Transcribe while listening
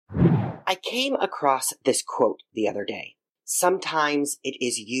I came across this quote the other day. Sometimes it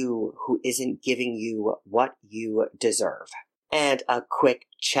is you who isn't giving you what you deserve. And a quick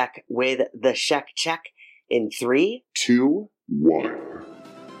check with the check in 3, 2, 1.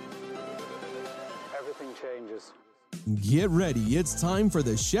 Everything changes. Get ready, it's time for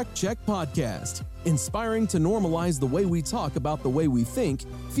the Check Podcast, inspiring to normalize the way we talk about the way we think,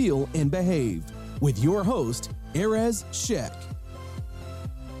 feel, and behave. With your host, Erez Shek.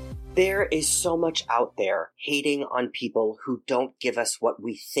 There is so much out there hating on people who don't give us what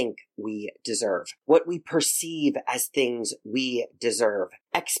we think we deserve, what we perceive as things we deserve,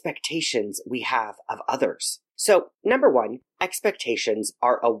 expectations we have of others. So, number one, expectations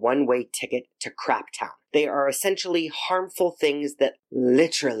are a one-way ticket to Craptown. They are essentially harmful things that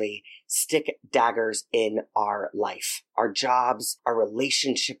literally stick daggers in our life, our jobs, our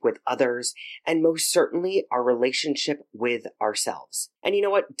relationship with others, and most certainly our relationship with ourselves. And you know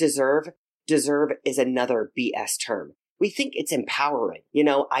what? Deserve is another BS term. We think it's empowering.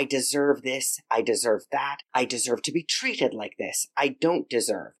 I deserve this. I deserve that. I deserve to be treated like this. I don't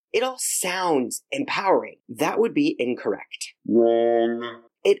deserve. It all sounds empowering. That would be incorrect. Wrong.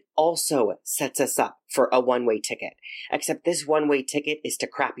 It also sets us up for a one-way ticket, except this one-way ticket is to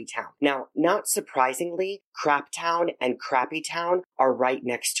Crappy Town. Now, not surprisingly, Craptown and Crappy Town are right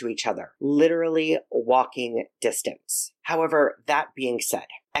next to each other, literally walking distance. However, that being said,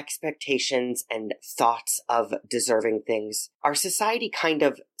 expectations and thoughts of deserving things, our society kind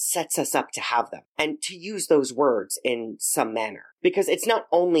of sets us up to have them and to use those words in some manner. Because it's not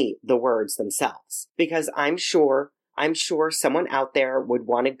only the words themselves, because I'm sure someone out there would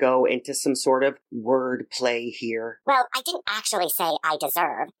want to go into some sort of word play here. Well, I didn't actually say I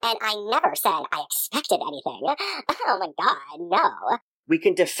deserve, and I never said I expected anything. Oh my god, no. We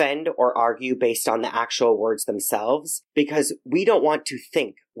can defend or argue based on the actual words themselves because we don't want to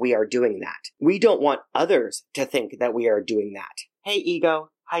think we are doing that. We don't want others to think that we are doing that. Hey, ego,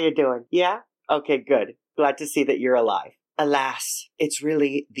 how you doing? Yeah? Okay, good. Glad to see that you're alive. Alas, it's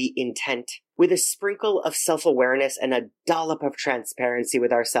really the intent. With a sprinkle of self-awareness and a dollop of transparency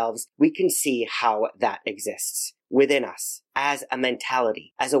with ourselves, we can see how that exists within us as a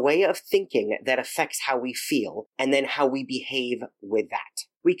mentality, as a way of thinking that affects how we feel and then how we behave with that.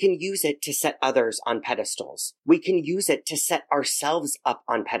 We can use it to set others on pedestals. We can use it to set ourselves up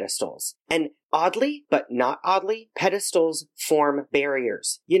on pedestals. And oddly, but not oddly, pedestals form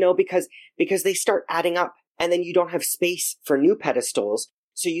barriers, because they start adding up. And then you don't have space for new pedestals,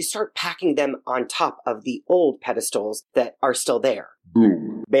 so you start packing them on top of the old pedestals that are still there.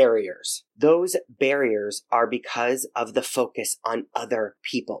 Boom. Barriers. Those barriers are because of the focus on other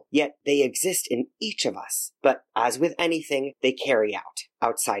people. Yet they exist in each of us. But as with anything, they carry out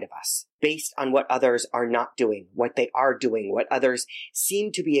outside of us, based on what others are not doing, what they are doing, what others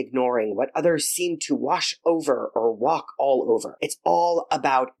seem to be ignoring, what others seem to wash over or walk all over. It's all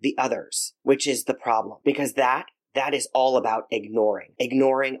about the others, which is the problem, because that is all about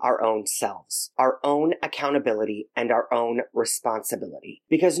ignoring our own selves, our own accountability, and our own responsibility.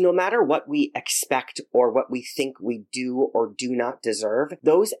 Because no matter what we expect or what we think we do or do not deserve,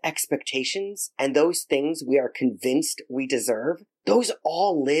 those expectations and those things we are convinced we deserve, those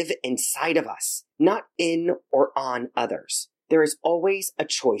all live inside of us, not in or on others. There is always a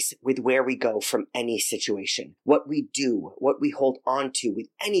choice with where we go from any situation, what we do, what we hold on to with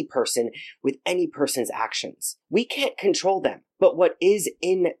any person, with any person's actions. We can't control them, but what is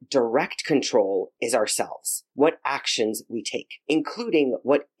in direct control is ourselves, what actions we take, including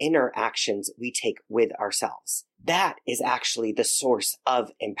what inner actions we take with ourselves. That is actually the source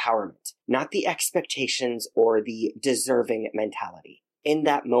of empowerment, not the expectations or the deserving mentality. In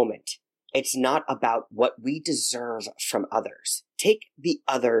that moment, it's not about what we deserve from others. Take the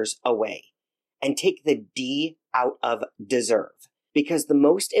others away and take the D out of deserve. Because the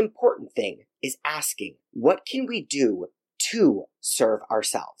most important thing is asking, what can we do to serve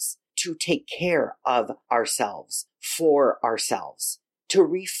ourselves, to take care of ourselves, for ourselves, to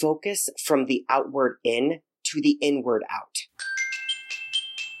refocus from the outward in to the inward out.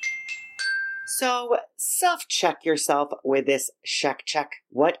 So, self-check yourself with this check.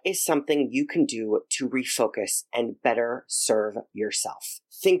 What is something you can do to refocus and better serve yourself?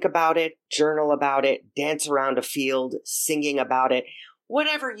 Think about it, journal about it, dance around a field, singing about it,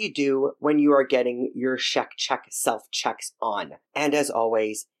 whatever you do when you are getting your check self-checks on. And as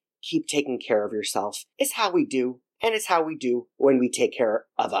always, keep taking care of yourself. It's how we do, and it's how we do when we take care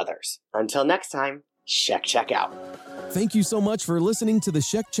of others. Until next time, Check out. Thank you so much for listening to the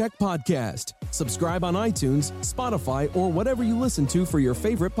Check Podcast. Subscribe on iTunes, Spotify, or whatever you listen to for your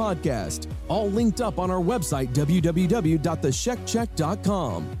favorite podcast. All linked up on our website,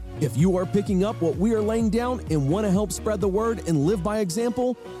 www.thecheckcheck.com. If you are picking up what we are laying down and want to help spread the word and live by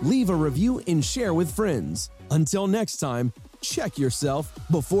example, leave a review and share with friends. Until next time, check yourself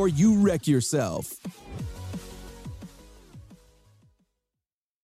before you wreck yourself.